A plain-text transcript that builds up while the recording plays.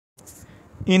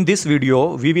In this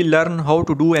video, we will learn how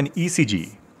to do an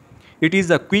ECG. It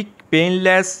is a quick,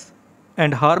 painless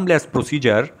and harmless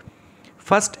procedure.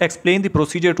 First, explain the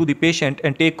procedure to the patient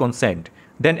and take consent.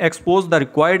 Then expose the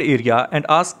required area and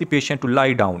ask the patient to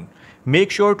lie down. Make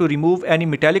sure to remove any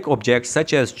metallic objects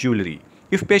such as jewelry.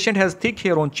 If patient has thick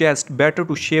hair on chest, better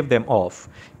to shave them off.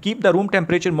 Keep the room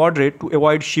temperature moderate to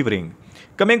avoid shivering.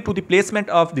 Coming to the placement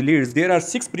of the leads, there are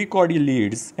 6 precordial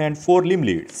leads and 4 limb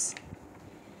leads.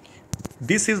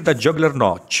 This is the juglar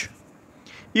notch.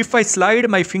 If I slide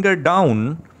my finger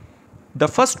down, the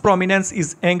first prominence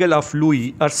is angle of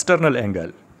louise or sternal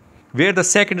angle, where the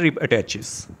second rib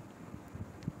attaches.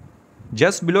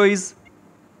 Just below is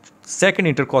second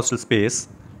intercostal space,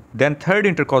 then third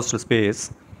intercostal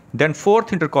space, then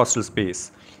fourth intercostal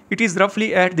space. It is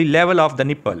roughly at the level of the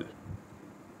nipple.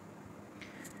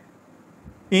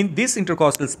 In this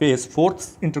intercostal space,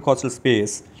 fourth intercostal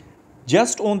space,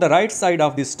 just on the right side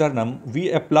of the sternum,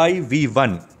 we apply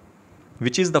V1,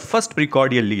 which is the first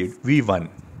precordial lead, V1.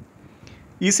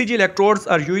 ECG electrodes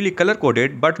are usually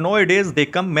color-coded, but nowadays they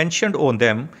come mentioned on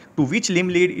them to which limb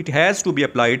lead it has to be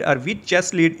applied or which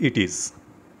chest lead it is.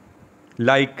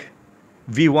 Like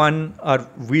V1 or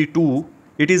V2,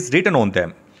 it is written on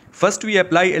them. First we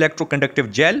apply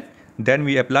electroconductive gel, then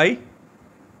we apply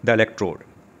the electrode.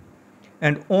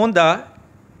 And on the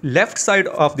left side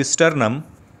of the sternum,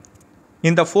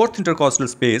 in the fourth intercostal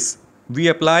space, we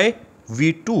apply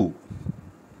V2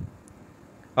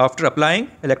 after applying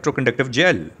electroconductive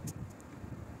gel.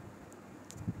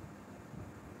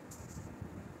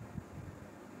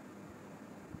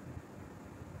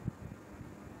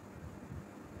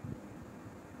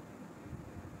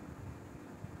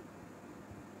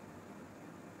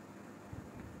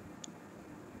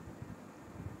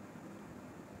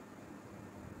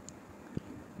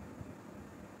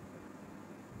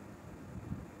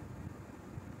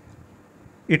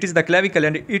 It is the clavicle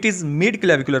and it is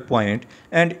mid-clavicular point,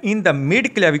 and in the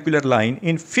mid-clavicular line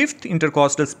in 5th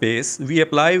intercostal space we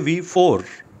apply V4,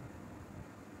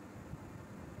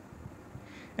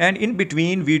 and in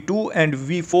between V2 and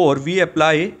V4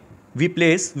 we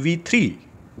place V3,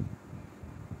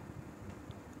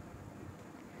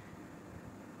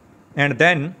 and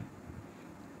then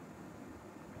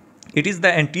it is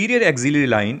the anterior axillary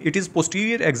line, it is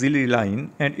posterior axillary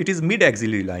line, and it is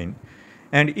mid-axillary line.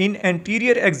 And in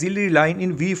anterior axillary line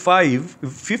in V5,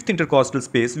 5th intercostal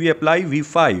space, we apply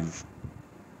V5.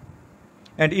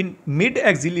 And in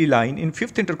mid-axillary line in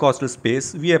 5th intercostal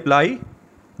space, we apply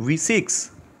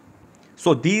V6.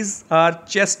 So these are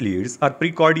chest leads or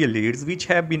precordial leads which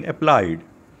have been applied.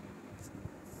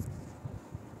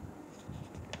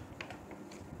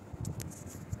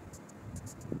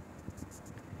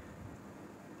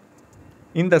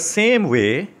 In the same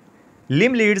way,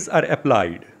 limb leads are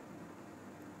applied.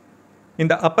 In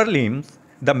the upper limbs,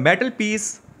 the metal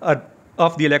piece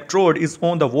of the electrode is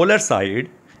on the volar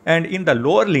side, and in the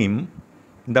lower limb,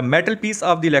 the metal piece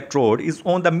of the electrode is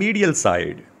on the medial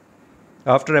side.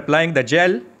 After applying the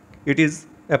gel, it is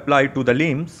applied to the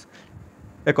limbs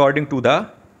according to the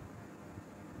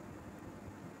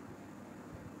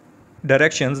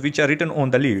directions which are written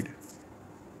on the lead.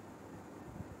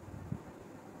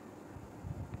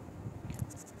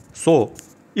 So,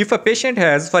 if a patient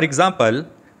has, for example,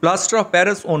 plaster of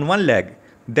Paris on one leg,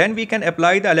 then we can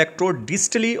apply the electrode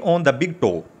distally on the big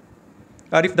toe.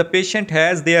 Or if the patient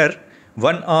has their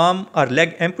one arm or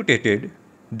leg amputated,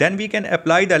 then we can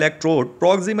apply the electrode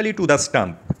proximally to the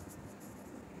stump.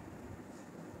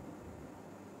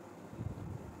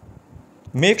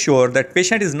 Make sure that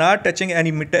patient is not touching any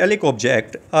metallic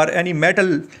object or any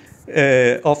metal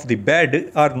of the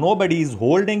bed, or nobody is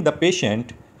holding the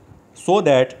patient so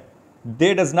that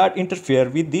they does not interfere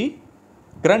with the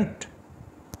current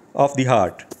of the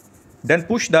heart. Then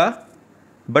push the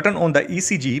button on the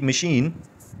ECG machine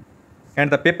and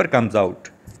the paper comes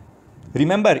out.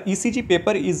 Remember, ECG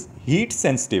paper is heat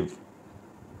sensitive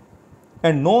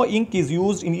and no ink is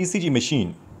used in ECG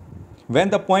machine.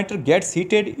 When the pointer gets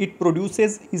heated, it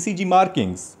produces ECG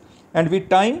markings, and with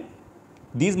time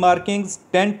these markings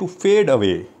tend to fade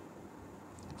away.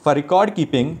 For record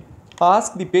keeping,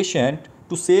 ask the patient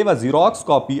to save a Xerox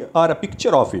copy or a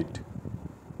picture of it.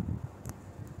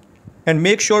 And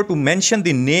make sure to mention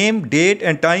the name, date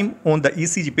and time on the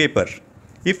ECG paper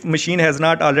if machine has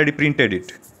not already printed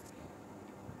it.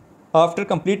 After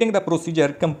completing the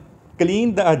procedure,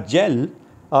 clean the gel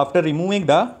after removing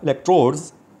the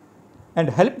electrodes and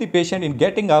help the patient in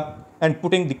getting up and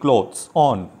putting the clothes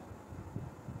on.